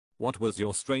What was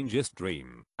your strangest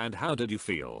dream, and how did you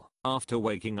feel after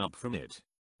waking up from it?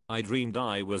 I dreamed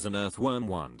I was an earthworm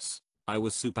once. I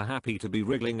was super happy to be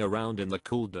wriggling around in the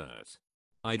cool dirt.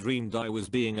 I dreamed I was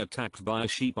being attacked by a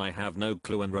sheep. I have no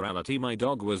clue. In reality my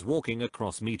dog was walking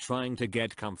across me trying to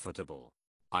get comfortable.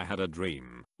 I had a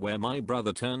dream where my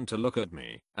brother turned to look at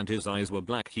me and his eyes were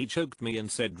black. He choked me and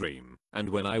said dream, and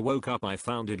when I woke up I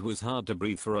found it was hard to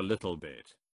breathe for a little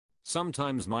bit.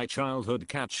 Sometimes my childhood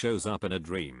cat shows up in a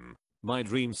dream. My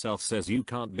dream self says you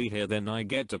can't be here, then I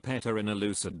get to pet her in a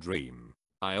lucid dream.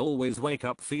 I always wake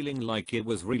up feeling like it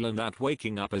was real and that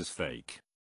waking up is fake.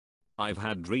 I've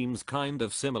had dreams kind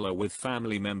of similar with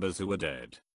family members who are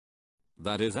dead.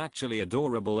 That is actually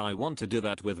adorable. I want to do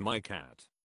that with my cat.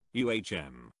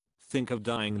 Think of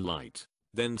dying light.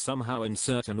 Then somehow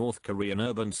insert a North Korean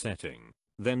urban setting.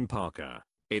 Then Parker.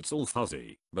 It's all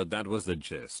fuzzy, but that was the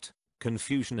gist.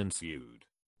 Confusion ensued.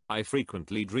 I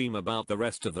frequently dream about the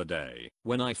rest of the day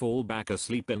when I fall back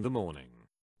asleep in the morning.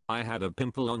 I had a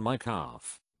pimple on my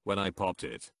calf. When I popped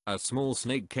it, a small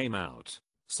snake came out.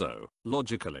 So,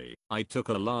 logically, I took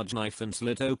a large knife and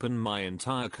slit open my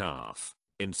entire calf.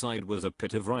 Inside was a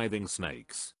pit of writhing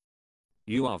snakes.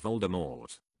 You are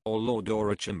Voldemort. Or Lord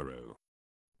Orochimaru.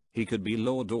 He could be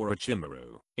Lord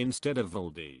Orochimaru instead of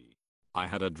Voldy. I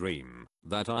had a dream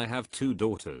that I have 2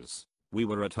 daughters. We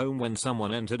were at home when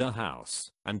someone entered a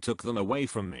house and took them away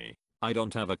from me. I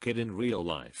don't have a kid in real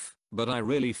life, but I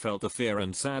really felt the fear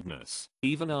and sadness.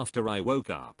 Even after I woke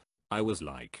up, I was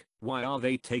like, why are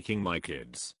they taking my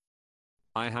kids?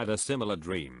 I had a similar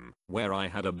dream where I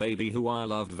had a baby who I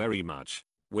loved very much.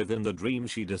 Within the dream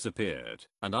she disappeared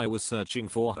and I was searching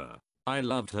for her. I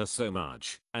loved her so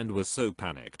much and was so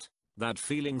panicked. That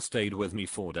feeling stayed with me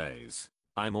for days.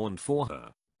 I mourned for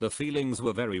her. The feelings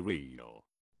were very real.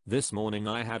 This morning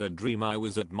I had a dream I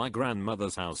was at my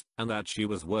grandmother's house and that she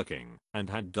was working and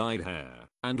had dyed hair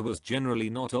and was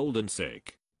generally not old and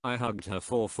sick. I hugged her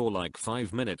for like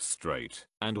 5 minutes straight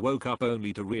and woke up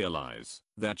only to realize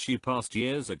that she passed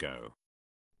years ago.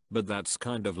 But that's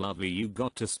kind of lovely. You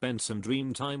got to spend some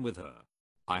dream time with her.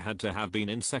 I had to have been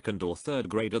in 2nd or 3rd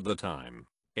grade at the time.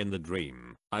 In the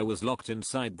dream, I was locked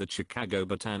inside the Chicago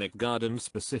Botanic Garden,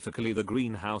 specifically the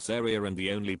greenhouse area, and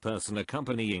the only person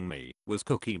accompanying me was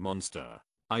Cookie Monster.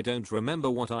 I don't remember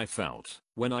what I felt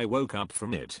when I woke up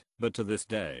from it, but to this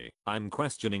day, I'm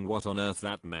questioning what on earth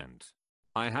that meant.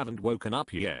 I haven't woken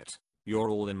up yet. You're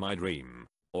all in my dream.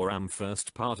 Or am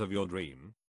first part of your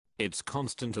dream? It's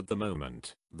constant at the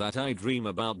moment that I dream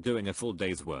about doing a full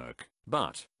day's work,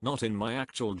 but not in my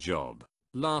actual job.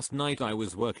 Last night I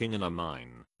was working in a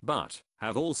mine, but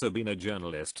have also been a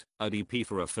journalist, a DP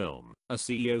for a film, a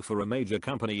CEO for a major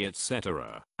company,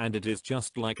 etc. And it is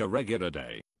just like a regular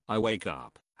day. I wake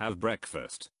up, have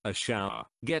breakfast, a shower,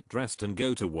 get dressed and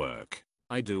go to work.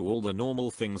 I do all the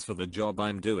normal things for the job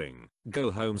I'm doing,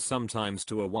 go home sometimes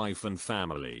to a wife and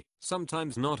family,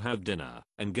 sometimes not, have dinner,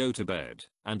 and go to bed,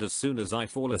 and as soon as I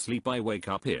fall asleep I wake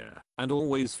up here, and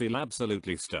always feel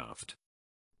absolutely stuffed.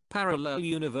 Parallel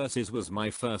universes was my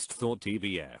first thought.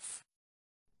 TBF.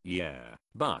 Yeah,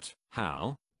 but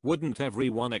how? Wouldn't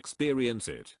everyone experience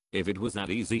it if it was that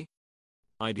easy?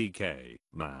 IDK,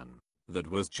 man.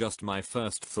 That was just my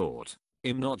first thought.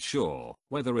 I'm not sure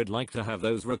whether I'd like to have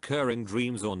those recurring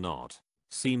dreams or not.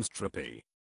 Seems trippy.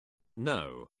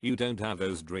 No, you don't have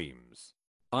those dreams.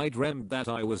 I dreamt that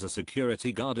I was a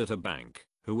security guard at a bank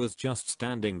who was just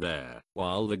standing there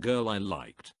while the girl I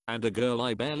liked and a girl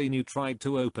I barely knew tried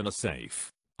to open a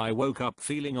safe. I woke up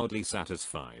feeling oddly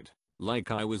satisfied, like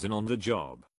I was in on the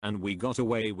job and we got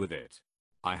away with it.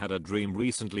 I had a dream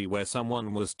recently where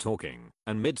someone was talking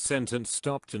and mid-sentence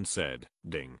stopped and said,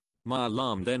 ding. My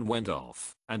alarm then went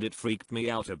off and it freaked me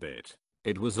out a bit.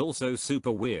 It was also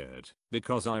super weird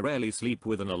because I rarely sleep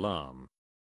with an alarm.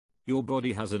 Your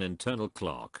body has an internal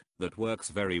clock that works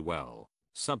very well.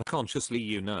 Subconsciously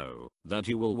you know that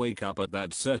you will wake up at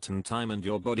that certain time and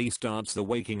your body starts the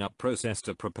waking up process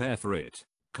to prepare for it.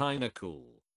 Kinda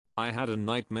cool. I had a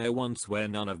nightmare once where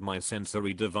none of my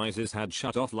sensory devices had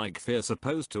shut off like they're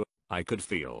supposed to. I could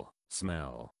feel,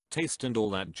 smell, taste and all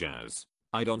that jazz.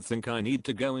 I don't think I need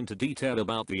to go into detail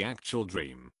about the actual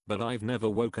dream, but I've never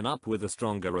woken up with a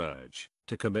stronger urge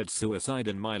to commit suicide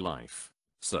in my life.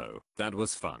 So, that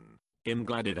was fun. I'm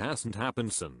glad it hasn't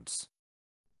happened since.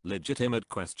 Legitimate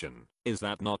question, is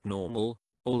that not normal?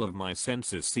 All of my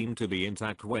senses seem to be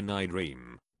intact when I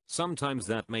dream. Sometimes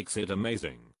that makes it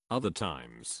amazing, other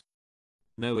times.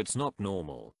 No, it's not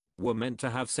normal. We're meant to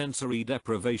have sensory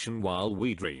deprivation while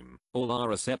we dream. All our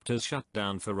receptors shut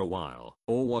down for a while,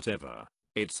 or whatever.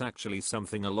 It's actually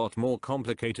something a lot more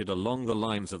complicated along the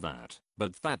lines of that,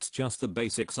 but that's just the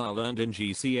basics I learned in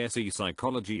GCSE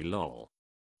psychology lol.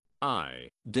 I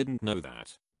didn't know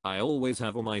that. I always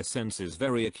have all my senses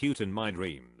very acute in my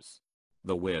dreams.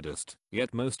 The weirdest,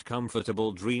 yet most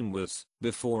comfortable dream was,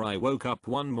 before I woke up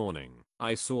one morning,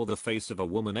 I saw the face of a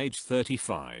woman aged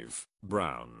 35,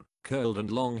 brown, curled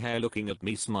and long hair looking at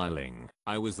me smiling.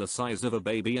 I was the size of a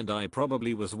baby and I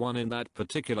probably was one in that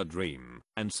particular dream,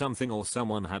 and something or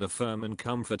someone had a firm and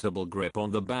comfortable grip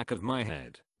on the back of my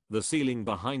head. The ceiling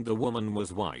behind the woman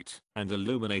was white and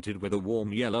illuminated with a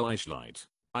warm yellowish light.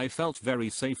 I felt very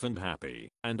safe and happy,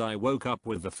 and I woke up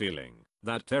with the feeling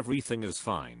that everything is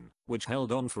fine, which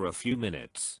held on for a few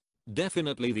minutes.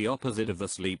 Definitely the opposite of the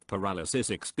sleep paralysis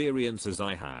experiences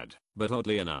I had, but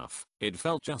oddly enough, it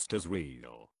felt just as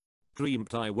real.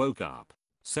 Dreamed I woke up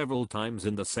several times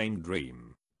in the same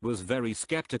dream. Was very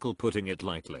skeptical, putting it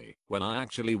lightly, when I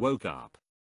actually woke up.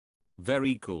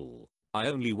 Very cool. I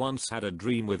only once had a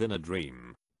dream within a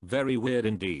dream. Very weird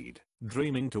indeed,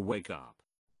 dreaming to wake up.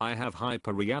 I have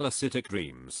hyper-realistic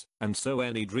dreams, and so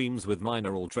any dreams with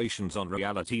minor alterations on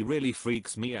reality really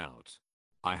freaks me out.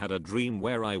 I had a dream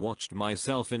where I watched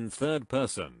myself in third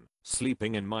person,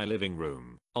 sleeping in my living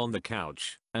room, on the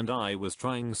couch, and I was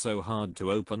trying so hard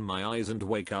to open my eyes and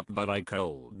wake up but I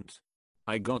couldn't.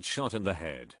 I got shot in the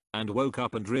head, and woke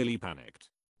up and really panicked.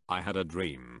 I had a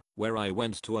dream where I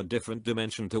went to a different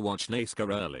dimension to watch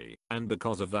NASCAR early, and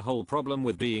because of the whole problem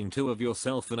with being two of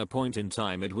yourself in a point in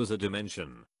time, it was a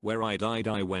dimension where I died.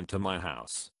 I went to my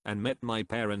house and met my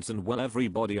parents, and well,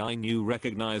 everybody I knew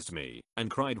recognized me and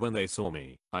cried when they saw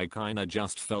me. I kinda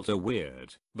just felt a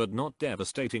weird but not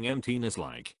devastating emptiness,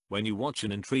 like when you watch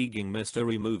an intriguing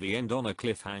mystery movie end on a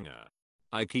cliffhanger.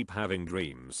 I keep having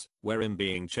dreams where I'm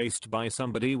being chased by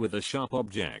somebody with a sharp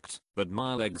object, but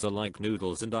my legs are like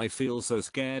noodles and I feel so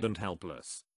scared and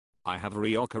helpless. I have a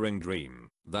reoccurring dream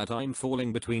that I'm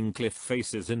falling between cliff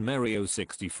faces in Mario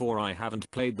 64. I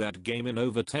haven't played that game in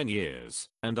over 10 years,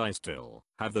 and I still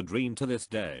have the dream to this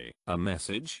day. A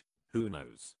message? Who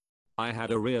knows? I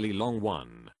had a really long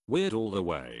one, weird all the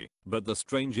way, but the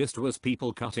strangest was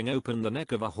people cutting open the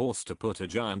neck of a horse to put a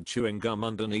giant chewing gum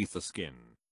underneath the skin.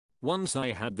 Once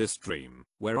I had this dream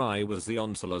where I was the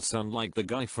Onslaughter's son, like the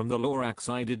guy from the Lorax.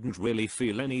 I didn't really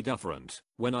feel any different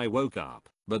when I woke up,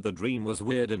 but the dream was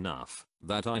weird enough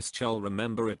that I still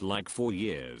remember it like 4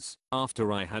 years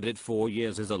after I had it. 4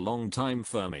 years is a long time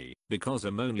for me because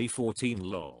I'm only 14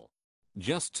 lol.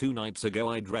 Just 2 nights ago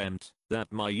I dreamt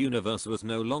that my universe was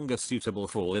no longer suitable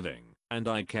for living, and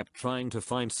I kept trying to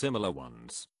find similar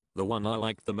ones. The one I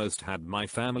liked the most had my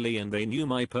family and they knew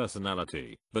my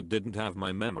personality, but didn't have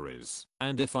my memories,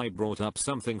 and if I brought up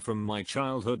something from my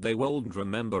childhood they wouldn't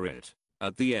remember it.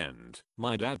 At the end,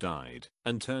 my dad died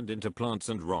and turned into plants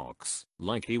and rocks,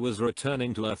 like he was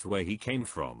returning to Earth where he came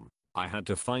from. I had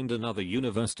to find another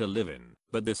universe to live in,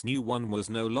 but this new one was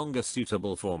no longer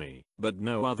suitable for me, but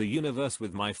no other universe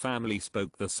with my family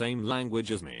spoke the same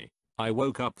language as me. I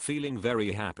woke up feeling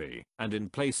very happy and in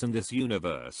place in this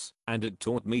universe, and it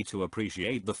taught me to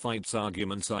appreciate the fights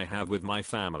arguments I have with my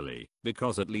family,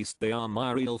 because at least they are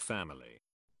my real family.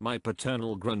 My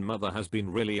paternal grandmother has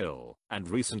been really ill and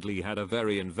recently had a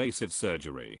very invasive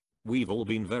surgery. We've all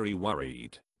been very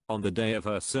worried. On the day of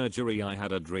her surgery I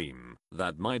had a dream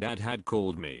that my dad had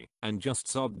called me and just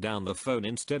sobbed down the phone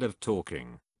instead of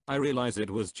talking. I realized it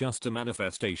was just a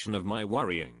manifestation of my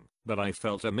worrying, but I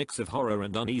felt a mix of horror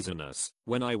and uneasiness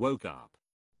when I woke up.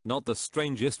 Not the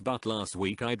strangest, but last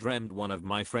week I dreamt one of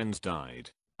my friends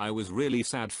died. I was really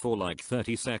sad for like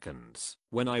 30 seconds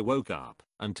when I woke up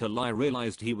until I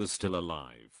realized he was still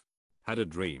alive. Had a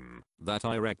dream that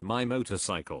I wrecked my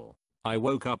motorcycle. I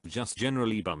woke up just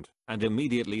generally bummed and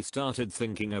immediately started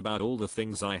thinking about all the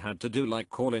things I had to do, like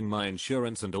calling my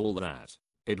insurance and all that.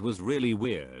 It was really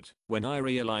weird when I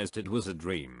realized it was a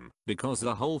dream, because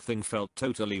the whole thing felt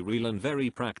totally real and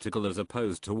very practical as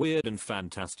opposed to weird and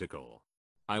fantastical.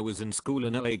 I was in school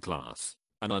in LA class.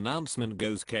 An announcement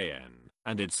goes KN,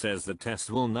 and it says the test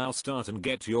will now start and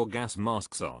get your gas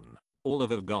masks on. All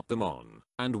of us got them on,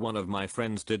 and one of my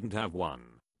friends didn't have one.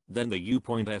 Then the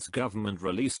U.S. government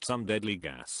released some deadly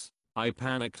gas. I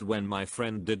panicked when my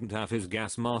friend didn't have his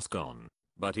gas mask on,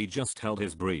 but he just held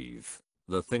his breath.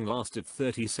 The thing lasted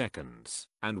 30 seconds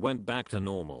and went back to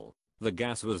normal. The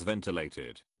gas was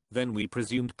ventilated. Then we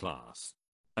resumed class.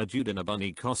 A dude in a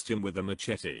bunny costume with a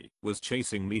machete was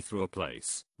chasing me through a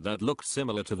place that looked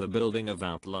similar to the building of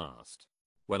Outlast.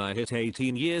 When I hit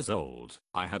 18 years old,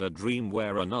 I had a dream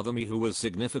where another me who was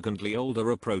significantly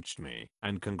older approached me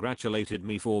and congratulated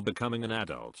me for becoming an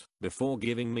adult. Before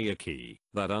giving me a key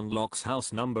that unlocks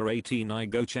house number 18, I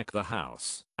go check the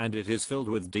house, and it is filled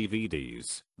with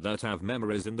DVDs that have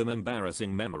memories in them,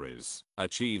 embarrassing memories,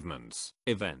 achievements,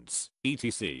 events,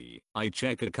 etc. I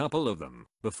check a couple of them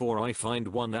before I find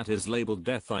one that is labeled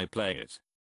death. I play it,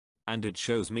 and it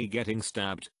shows me getting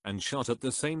stabbed and shot at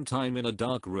the same time in a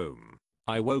dark room.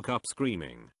 I woke up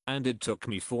screaming, and it took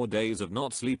me 4 days of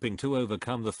not sleeping to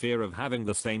overcome the fear of having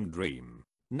the same dream.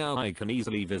 Now I can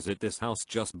easily visit this house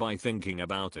just by thinking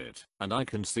about it, and I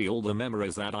can see all the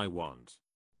memories that I want.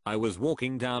 I was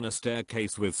walking down a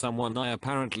staircase with someone I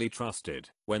apparently trusted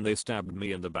when they stabbed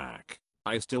me in the back.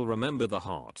 I still remember the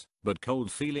hot but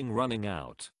cold feeling running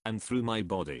out and through my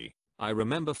body. I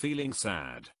remember feeling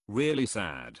sad, really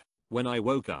sad. When I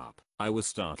woke up, I was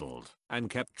startled and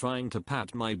kept trying to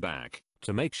pat my back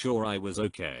to make sure I was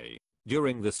okay.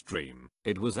 During this dream,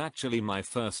 it was actually my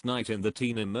first night in the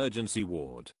teen emergency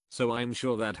ward, so I'm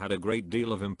sure that had a great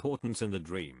deal of importance in the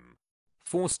dream.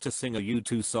 Forced to sing a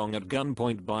U2 song at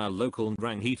gunpoint by a local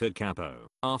Ndrangheta capo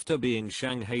after being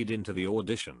shanghaied into the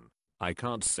audition. I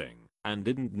can't sing and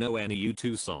didn't know any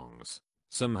U2 songs.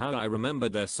 Somehow I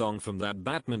remembered their song from that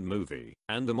Batman movie,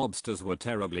 and the mobsters were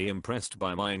terribly impressed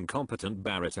by my incompetent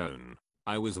baritone.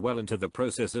 I was well into the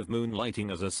process of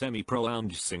moonlighting as a semi-pro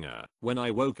lounge singer when I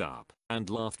woke up and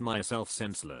laughed myself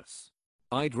senseless.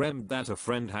 I dreamt that a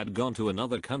friend had gone to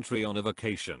another country on a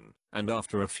vacation, and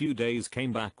after a few days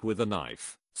came back with a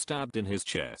knife, stabbed in his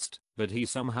chest, but he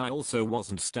somehow also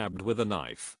wasn't stabbed with a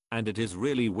knife, and it is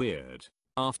really weird.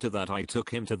 After that I took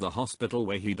him to the hospital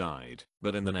where he died,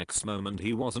 but in the next moment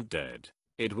he wasn't dead.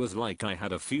 It was like I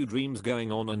had a few dreams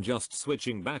going on and just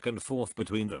switching back and forth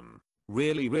between them.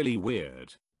 Really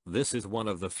weird. This is one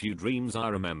of the few dreams I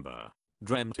remember.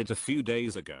 Dreamt it a few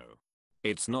days ago.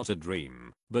 It's not a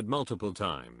dream, but multiple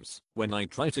times, when I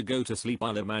try to go to sleep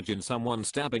I'll imagine someone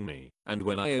stabbing me, and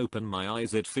when I open my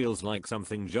eyes it feels like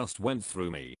something just went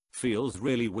through me. Feels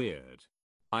really weird.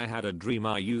 I had a dream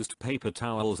I used paper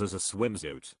towels as a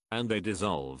swimsuit, and they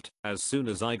dissolved as soon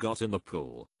as I got in the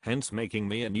pool, hence making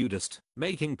me a nudist,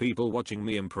 making people watching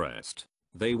me impressed.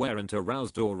 They weren't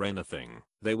aroused or anything,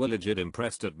 they were legit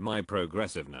impressed at my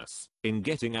progressiveness in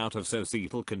getting out of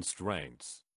societal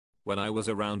constraints. When I was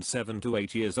around 7 to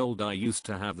 8 years old I used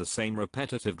to have the same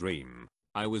repetitive dream.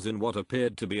 I was in what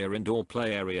appeared to be an indoor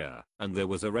play area, and there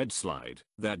was a red slide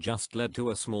that just led to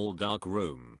a small dark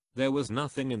room. There was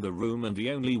nothing in the room and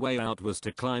the only way out was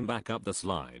to climb back up the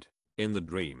slide. In the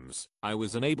dreams, I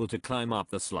was unable to climb up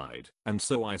the slide, and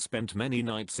so I spent many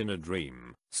nights in a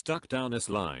dream, stuck down a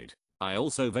slide. I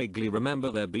also vaguely remember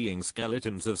there being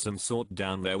skeletons of some sort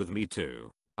down there with me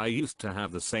too. I used to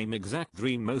have the same exact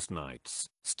dream most nights,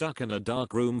 stuck in a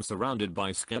dark room surrounded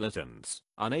by skeletons,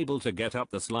 unable to get up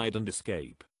the slide and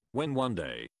escape. When one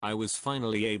day, I was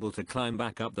finally able to climb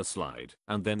back up the slide,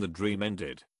 and then the dream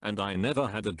ended, and I never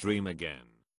had a dream again.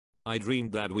 I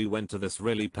dreamed that we went to this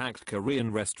really packed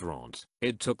Korean restaurant.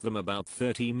 It took them about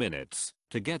 30 minutes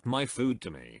to get my food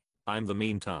to me. In the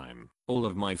meantime, all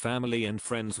of my family and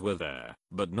friends were there,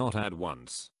 but not at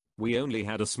once. We only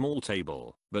had a small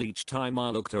table, but each time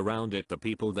I looked around it the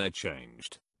people there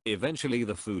changed. Eventually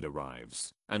the food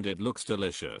arrives, and it looks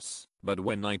delicious, but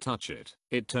when I touch it,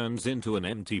 it turns into an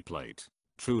empty plate.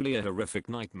 Truly a horrific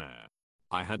nightmare.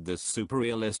 I had this super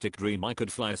realistic dream I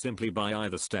could fly simply by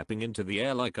either stepping into the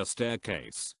air like a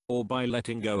staircase, or by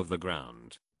letting go of the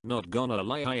ground. Not gonna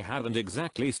lie, I haven't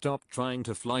exactly stopped trying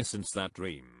to fly since that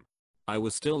dream. I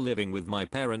was still living with my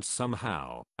parents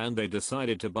somehow, and they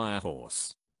decided to buy a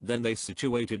horse. Then they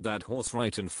situated that horse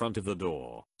right in front of the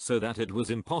door, so that it was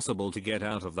impossible to get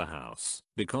out of the house,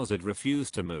 because it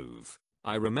refused to move.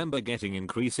 I remember getting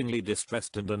increasingly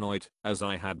distressed and annoyed, as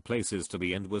I had places to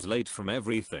be and was late from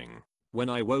everything. When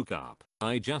I woke up,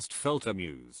 I just felt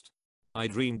amused. I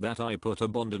dreamed that I put a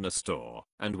bond in a store,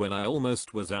 and when I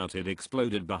almost was out it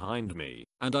exploded behind me,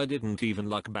 and I didn't even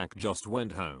look back, just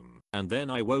went home. And then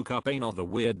I woke up. Another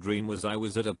weird dream was I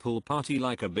was at a pool party,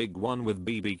 like a big one with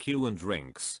BBQ and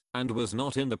drinks, and was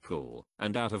not in the pool,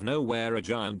 and out of nowhere a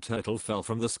giant turtle fell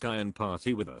from the sky and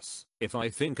party with us. If I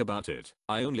think about it,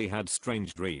 I only had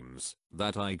strange dreams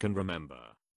that I can remember.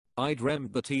 I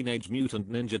dreamt the Teenage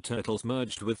Mutant Ninja Turtles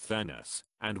merged with Thanos,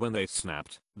 and when they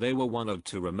snapped, they were one of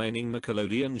 2 remaining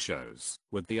Nickelodeon shows,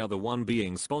 with the other one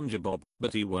being SpongeBob,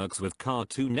 but he works with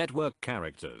Cartoon Network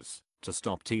characters to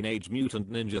stop Teenage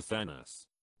Mutant Ninja Thanos.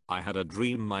 I had a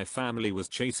dream my family was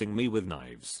chasing me with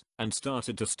knives and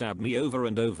started to stab me over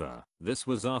and over. This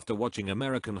was after watching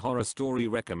American Horror Story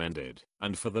recommended,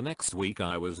 and for the next week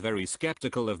I was very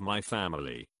skeptical of my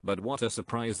family, but what a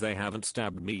surprise, they haven't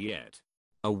stabbed me yet.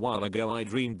 A while ago I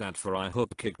dreamed that I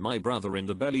hook kicked my brother in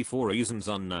the belly for reasons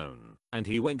unknown, and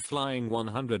he went flying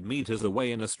 100 meters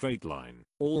away in a straight line,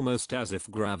 almost as if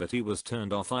gravity was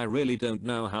turned off. I really don't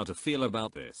know how to feel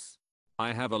about this.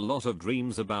 I have a lot of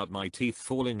dreams about my teeth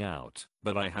falling out,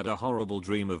 but I had a horrible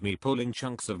dream of me pulling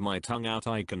chunks of my tongue out.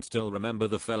 I can still remember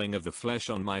the felling of the flesh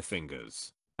on my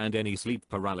fingers. And any sleep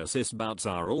paralysis bouts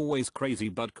are always crazy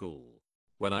but cool.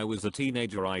 When I was a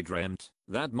teenager I dreamt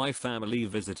that my family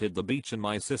visited the beach and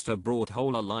my sister brought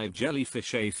whole alive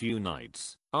jellyfish. A few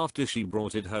nights after she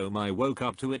brought it home I woke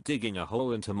up to it digging a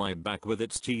hole into my back with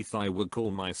its teeth. I would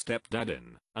call my stepdad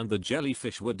in and the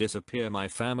jellyfish would disappear. My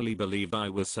family believed I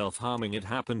was self-harming. It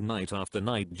happened night after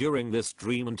night during this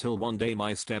dream until one day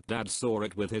my stepdad saw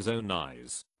it with his own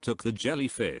eyes, took the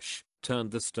jellyfish,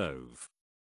 turned the stove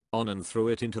on and threw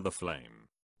it into the flame.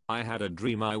 I had a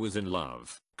dream I was in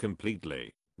love,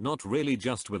 completely. Not really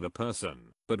just with a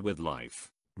person, but with life.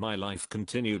 My life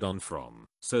continued on from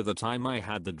the time I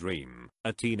had the dream,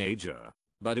 a teenager.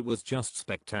 But it was just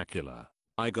spectacular.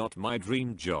 I got my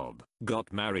dream job,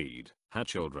 got married, had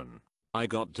children. I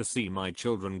got to see my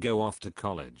children go off to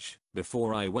college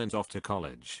before I went off to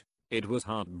college. It was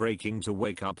heartbreaking to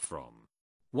wake up from.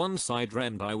 Once I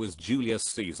dreamt I was Julius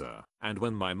Caesar, and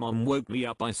when my mom woke me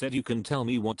up I said, "You can tell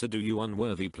me what to do, you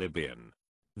unworthy plebeian."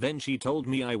 Then she told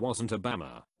me I wasn't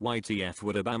Obama. YTF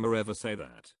would Obama ever say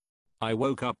that? I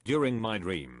woke up during my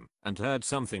dream and heard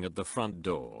something at the front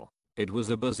door. It was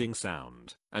a buzzing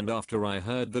sound, and after I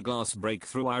heard the glass break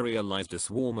through I realized a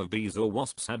swarm of bees or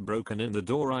wasps had broken in the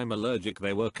door. I'm allergic.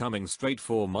 They were coming straight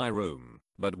for my room,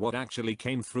 but what actually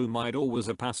came through my door was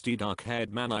a pasty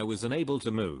dark-haired man. I was unable to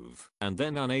move and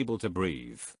then unable to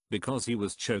breathe because he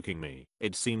was choking me.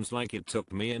 It seems like it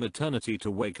took me an eternity to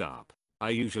wake up. I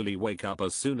usually wake up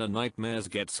as soon as nightmares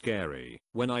get scary.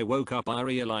 When I woke up I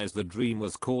realized the dream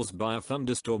was caused by a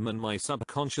thunderstorm in my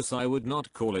subconscious. I would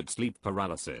not call it sleep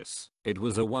paralysis. It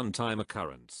was a one-time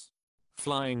occurrence.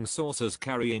 Flying saucers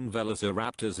carrying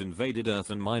velociraptors invaded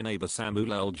Earth and my neighbor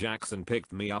Samuel L. Jackson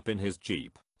picked me up in his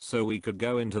Jeep so we could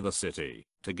go into the city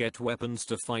to get weapons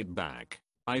to fight back.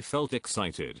 I felt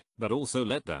excited but also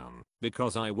let down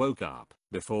because I woke up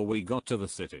before we got to the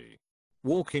city.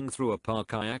 Walking through a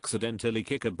park I accidentally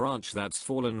kick a branch that's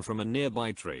fallen from a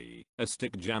nearby tree. A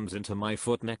stick jams into my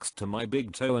foot next to my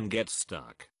big toe and gets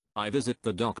stuck. I visit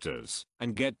the doctors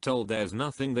and get told there's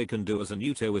nothing they can do as a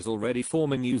new toe is already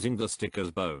forming using the stick as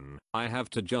bone. I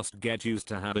have to just get used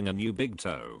to having a new big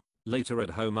toe. Later at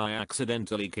home I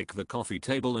accidentally kick the coffee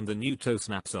table and the new toe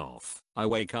snaps off. I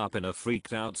wake up in a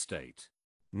freaked out state.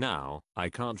 Now, I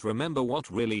can't remember what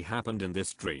really happened in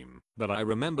this dream, but I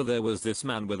remember there was this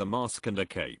man with a mask and a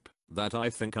cape that I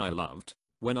think I loved.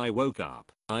 When I woke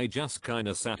up, I just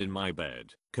kinda sat in my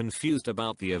bed, confused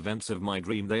about the events of my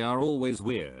dream. They are always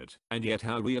weird, and yet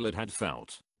how real it had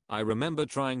felt. I remember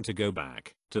trying to go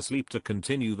back to sleep to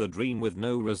continue the dream with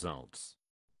no results.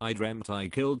 I dreamt I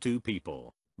killed 2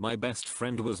 people. My best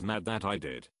friend was mad that I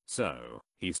did, so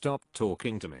he stopped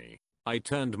talking to me. I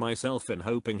turned myself in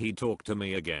hoping he'd talk to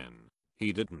me again.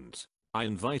 He didn't. I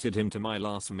invited him to my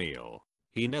last meal.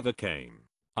 He never came.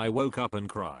 I woke up and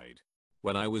cried.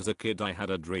 When I was a kid I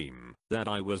had a dream that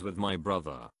I was with my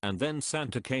brother and then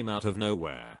Santa came out of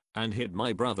nowhere and hit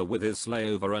my brother with his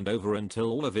sleigh over and over until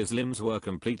all of his limbs were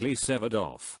completely severed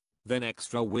off. Then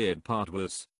extra weird part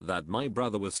was that my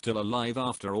brother was still alive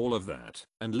after all of that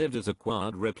and lived as a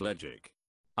quadriplegic.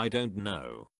 I don't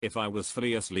know if I was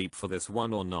fully asleep for this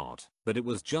one or not, but it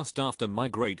was just after my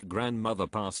great-grandmother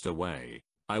passed away.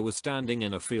 I was standing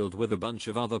in a field with a bunch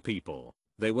of other people.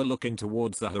 They were looking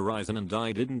towards the horizon and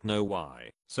I didn't know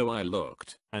why, so I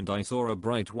looked, and I saw a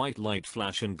bright white light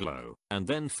flash and glow, and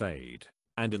then fade.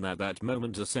 And in that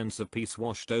moment a sense of peace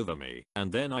washed over me,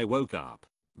 and then I woke up.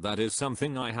 That is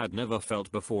something I had never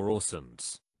felt before or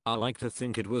since. I like to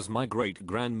think it was my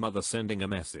great-grandmother sending a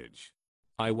message.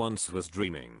 I once was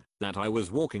dreaming that I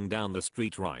was walking down the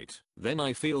street right, then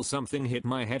I feel something hit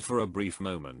my head for a brief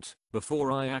moment,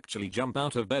 before I actually jump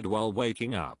out of bed while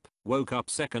waking up. Woke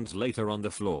up seconds later on the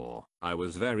floor. I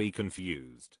was very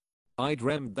confused. I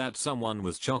dreamt that someone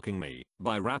was choking me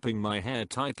by wrapping my hair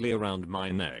tightly around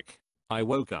my neck. I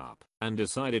woke up and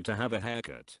decided to have a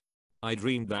haircut. I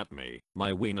dreamed that me,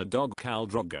 my wiener dog Khal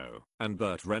Drogo, and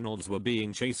Burt Reynolds were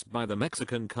being chased by the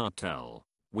Mexican cartel.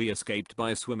 We escaped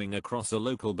by swimming across a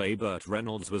local bay. Burt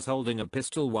Reynolds was holding a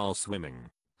pistol while swimming.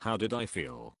 How did I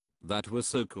feel? That was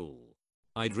so cool.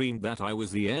 I dreamed that I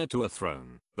was the heir to a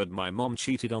throne, but my mom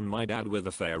cheated on my dad with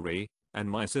a fairy, and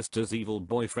my sister's evil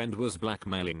boyfriend was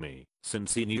blackmailing me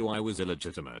since he knew I was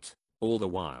illegitimate. All the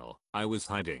while, I was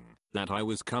hiding that I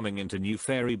was coming into new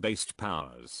fairy-based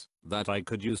powers that I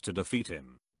could use to defeat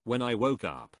him. When I woke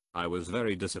up, I was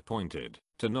very disappointed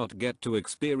to not get to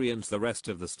experience the rest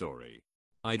of the story.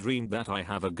 I dreamed that I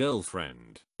have a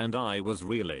girlfriend, and I was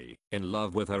really in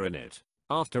love with her in it.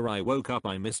 After I woke up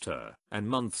I missed her, and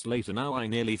months later now I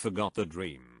nearly forgot the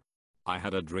dream. I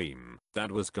had a dream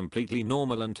that was completely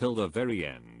normal until the very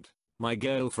end. My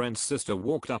girlfriend's sister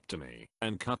walked up to me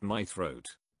and cut my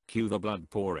throat. Cue the blood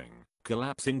pouring,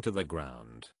 collapsing to the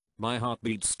ground. My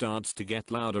heartbeat starts to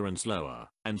get louder and slower,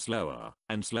 and slower,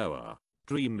 and slower.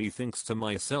 Dream me thinks to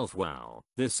myself, wow,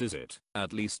 this is it,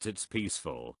 at least it's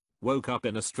peaceful. Woke up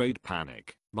in a straight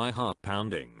panic, my heart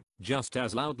pounding, just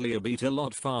as loudly, a beat a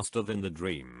lot faster than the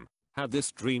dream. Had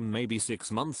this dream maybe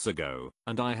 6 months ago,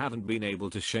 and I haven't been able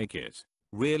to shake it.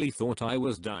 Really thought I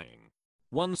was dying.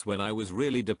 Once when I was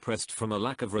really depressed from a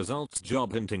lack of results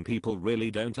job hunting. People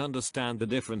really don't understand the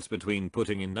difference between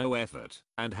putting in no effort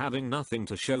and having nothing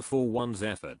to show for one's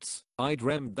efforts. I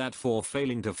dreamt that for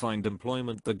failing to find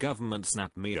employment the government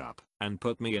snapped me up and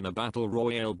put me in a battle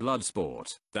royale blood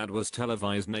sport that was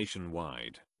televised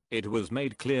nationwide. It was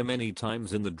made clear many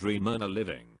times in the dream: earn a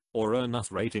living or earn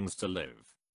enough ratings to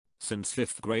live. Since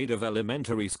 5th grade of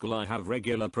elementary school I have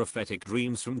regular prophetic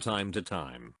dreams from time to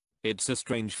time. It's a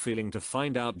strange feeling to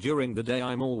find out during the day.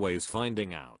 I'm always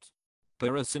finding out.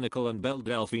 Pyrocynical and Belle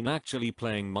Delphine actually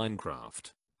playing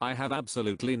Minecraft. I have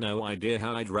absolutely no idea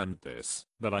how I dreamt this,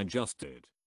 but I just did.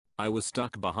 I was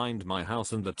stuck behind my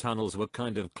house and the tunnels were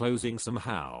kind of closing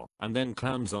somehow, and then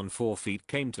clowns on 4 feet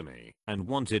came to me and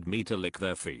wanted me to lick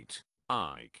their feet.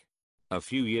 Ike. A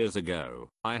few years ago,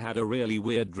 I had a really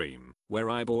weird dream where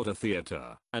I bought a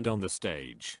theater, and on the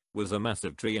stage was a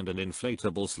massive tree and an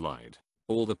inflatable slide.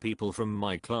 All the people from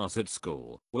my class at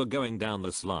school were going down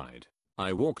the slide.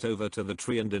 I walked over to the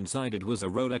tree and inside it was a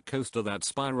roller coaster that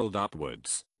spiraled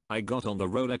upwards. I got on the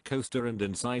roller coaster and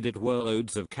inside it were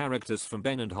loads of characters from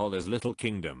Ben and Holler's Little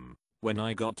Kingdom. When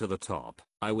I got to the top,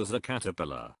 I was a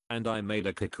caterpillar, and I made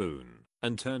a cocoon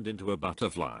and turned into a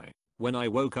butterfly. When I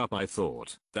woke up I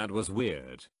thought, that was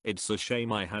weird. It's a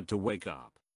shame I had to wake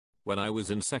up. When I was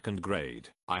in 2nd grade,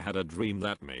 I had a dream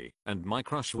that me and my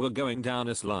crush were going down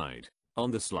a slide.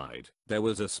 On the slide, there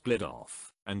was a split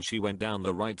off, and she went down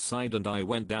the right side and I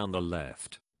went down the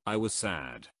left. I was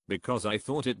sad, because I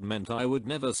thought it meant I would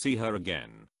never see her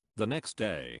again. The next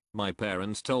day, my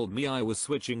parents told me I was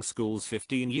switching schools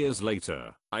 15 years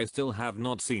later. I still have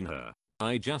not seen her.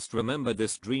 I just remembered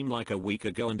this dream like a week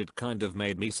ago and it kind of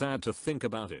made me sad to think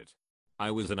about it.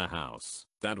 I was in a house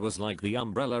that was like the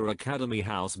Umbrella Academy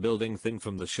house building thing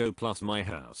from the show plus my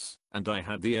house, and I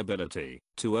had the ability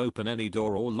to open any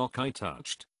door or lock I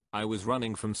touched. I was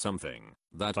running from something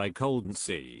that I couldn't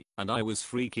see, and I was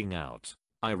freaking out.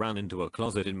 I ran into a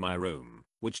closet in my room,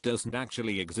 which doesn't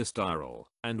actually exist IRL,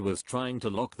 and was trying to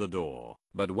lock the door,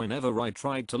 but whenever I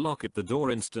tried to lock it the door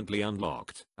instantly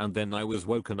unlocked, and then I was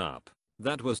woken up.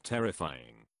 That was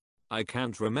terrifying. I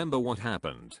can't remember what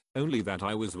happened, only that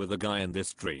I was with a guy in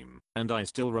this dream, and I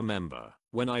still remember,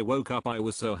 when I woke up I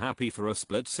was so happy for a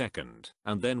split second,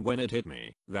 and then when it hit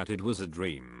me that it was a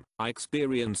dream, I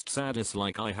experienced sadness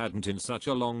like I hadn't in such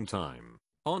a long time.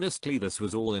 Honestly this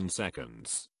was all in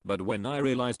seconds, but when I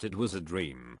realized it was a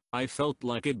dream, I felt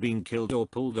like it'd been killed or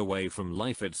pulled away from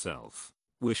life itself.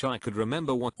 Wish I could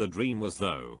remember what the dream was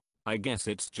though. I guess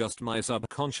it's just my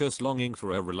subconscious longing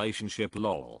for a relationship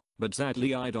lol, but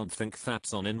sadly I don't think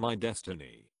that's on in my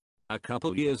destiny. A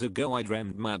couple years ago I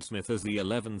dreamt Matt Smith as the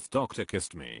 11th Doctor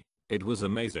kissed me. It was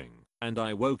amazing, and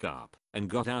I woke up and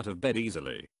got out of bed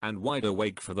easily and wide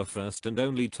awake for the first and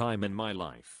only time in my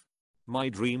life. My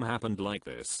dream happened like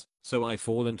this: so I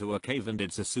fall into a cave and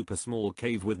it's a super small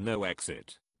cave with no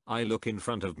exit. I look in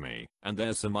front of me and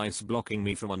there's some ice blocking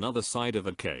me from another side of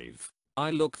the cave. I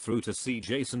look through to see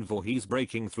Jason Voorhees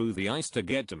breaking through the ice to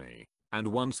get to me, and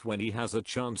once when he has a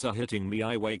chance of hitting me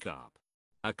I wake up.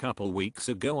 A couple weeks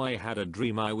ago I had a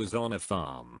dream I was on a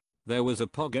farm. There was a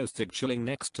pogo stick chilling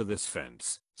next to this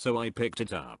fence, so I picked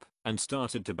it up and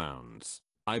started to bounce.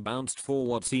 I bounced for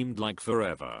what seemed like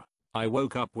forever. I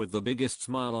woke up with the biggest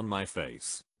smile on my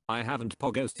face. I haven't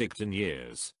pogo sticked in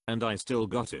years, and I still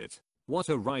got it. What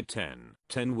a ride.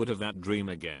 10 would have that dream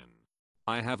again.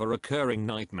 I have a recurring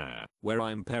nightmare where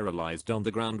I'm paralyzed on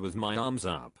the ground with my arms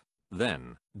up.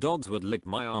 Then, dogs would lick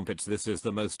my armpits. This is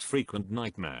the most frequent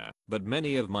nightmare, but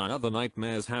many of my other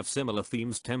nightmares have similar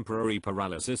themes: temporary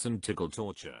paralysis and tickle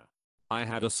torture. I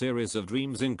had a series of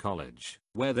dreams in college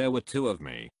where there were 2 of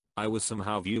me. I was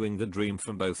somehow viewing the dream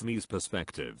from both me's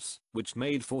perspectives, which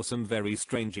made for some very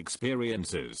strange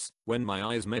experiences when my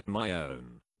eyes met my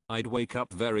own. I'd wake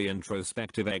up very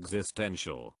introspective,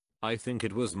 existential. I think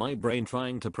it was my brain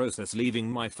trying to process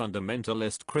leaving my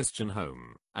fundamentalist Christian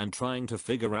home and trying to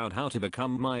figure out how to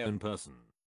become my own person.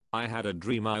 I had a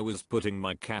dream I was putting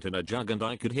my cat in a jug and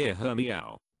I could hear her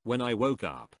meow. When I woke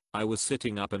up, I was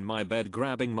sitting up in my bed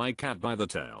grabbing my cat by the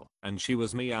tail and she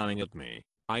was meowing at me.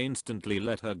 I instantly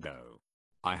let her go.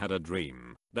 I had a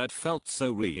dream that felt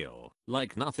so real,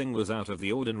 like nothing was out of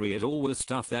the ordinary. It all was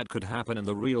stuff that could happen in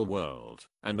the real world,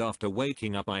 and after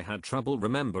waking up I had trouble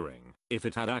remembering if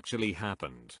it had actually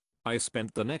happened. I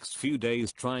spent the next few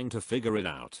days trying to figure it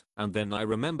out, and then I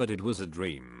remembered it was a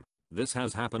dream. This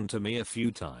has happened to me a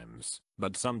few times,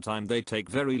 but sometimes they take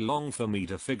very long for me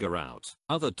to figure out.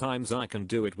 Other times I can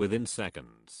do it within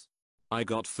seconds. I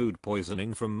got food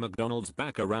poisoning from McDonald's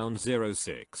back around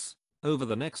 06. Over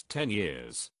the next 10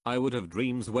 years, I would have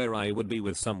dreams where I would be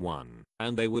with someone,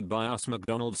 and they would buy us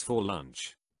McDonald's for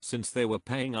lunch. Since they were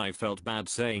paying I felt bad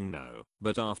saying no,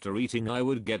 but after eating I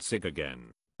would get sick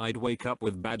again. I'd wake up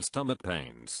with bad stomach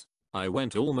pains. I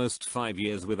went almost 5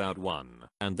 years without one,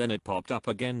 and then it popped up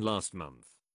again last month.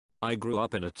 I grew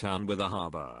up in a town with a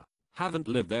harbor. Haven't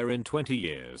lived there in 20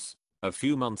 years. A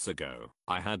few months ago,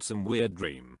 I had some weird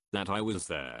dream that I was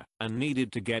there and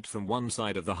needed to get from one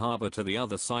side of the harbor to the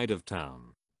other side of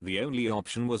town. The only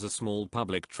option was a small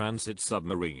public transit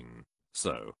submarine.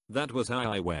 So, that was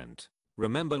how I went.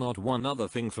 Remember not one other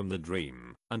thing from the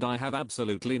dream, and I have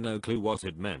absolutely no clue what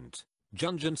it meant.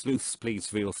 Dungeon sleuths, please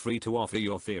feel free to offer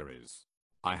your theories.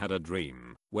 I had a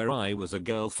dream where I was a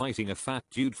girl fighting a fat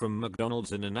dude from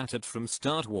McDonald's in an at-it from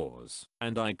Star Wars,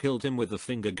 and I killed him with a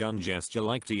finger gun gesture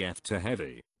like TF to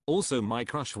heavy. Also my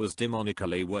crush was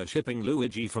demonically worshipping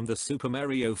Luigi from the Super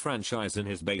Mario franchise in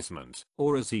his basement,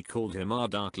 or as he called him, our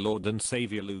Dark Lord and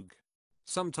Savior Luke.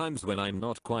 Sometimes when I'm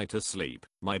not quite asleep,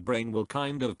 my brain will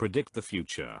kind of predict the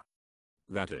future.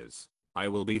 That is, I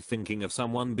will be thinking of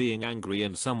someone being angry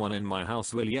and someone in my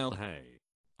house will yell hey.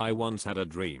 I once had a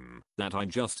dream that I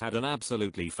just had an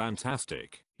absolutely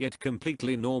fantastic, yet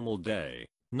completely normal day.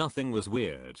 Nothing was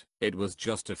weird, it was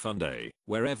just a fun day,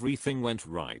 where everything went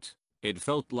right. It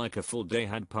felt like a full day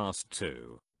had passed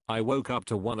too. I woke up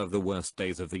to one of the worst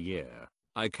days of the year.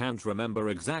 I can't remember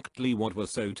exactly what was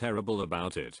so terrible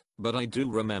about it, but I do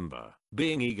remember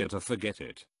being eager to forget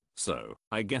it. So,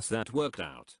 I guess that worked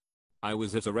out. I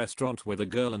was at a restaurant with a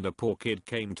girl and a poor kid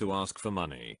came to ask for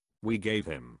money. We gave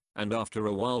him, and after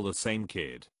a while the same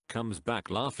kid comes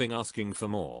back laughing asking for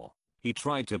more. He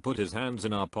tried to put his hands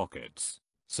in our pockets.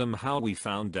 Somehow we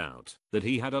found out that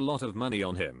he had a lot of money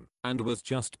on him and was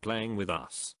just playing with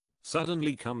us.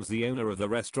 Suddenly comes the owner of the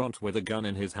restaurant with a gun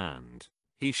in his hand.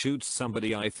 He shoots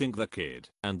somebody, I think the kid,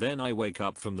 and then I wake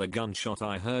up from the gunshot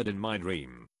I heard in my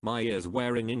dream. My ears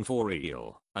were ringing for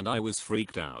real, and I was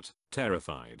freaked out,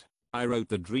 terrified. I wrote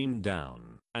the dream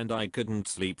down, and I couldn't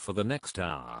sleep for the next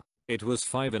hour. It was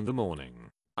 5 in the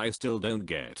morning. I still don't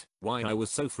get why I was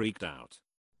so freaked out.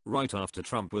 Right after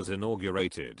Trump was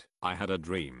inaugurated, I had a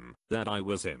dream that I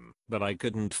was him, but I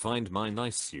couldn't find my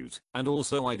nice suit, and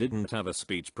also I didn't have a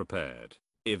speech prepared.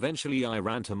 Eventually I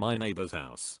ran to my neighbor's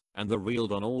house, and the real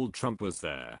Donald Trump was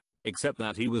there, except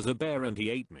that he was a bear and he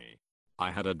ate me.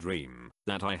 I had a dream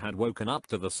that I had woken up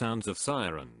to the sounds of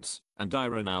sirens, and I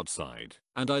ran outside,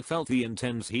 and I felt the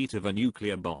intense heat of a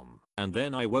nuclear bomb, and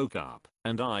then I woke up,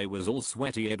 and I was all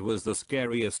sweaty. It was the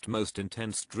scariest, most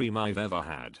intense dream I've ever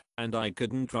had, and I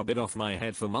couldn't rub it off my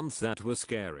head for months. That was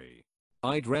scary.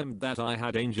 I dreamt that I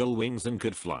had angel wings and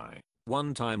could fly.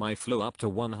 One time I flew up to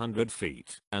 100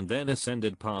 feet, and then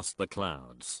ascended past the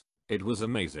clouds. It was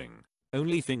amazing.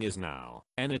 Only thing is now,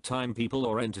 anytime people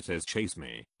or entities chase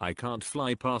me, I can't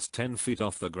fly past 10 feet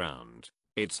off the ground.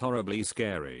 It's horribly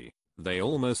scary. They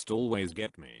almost always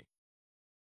get me.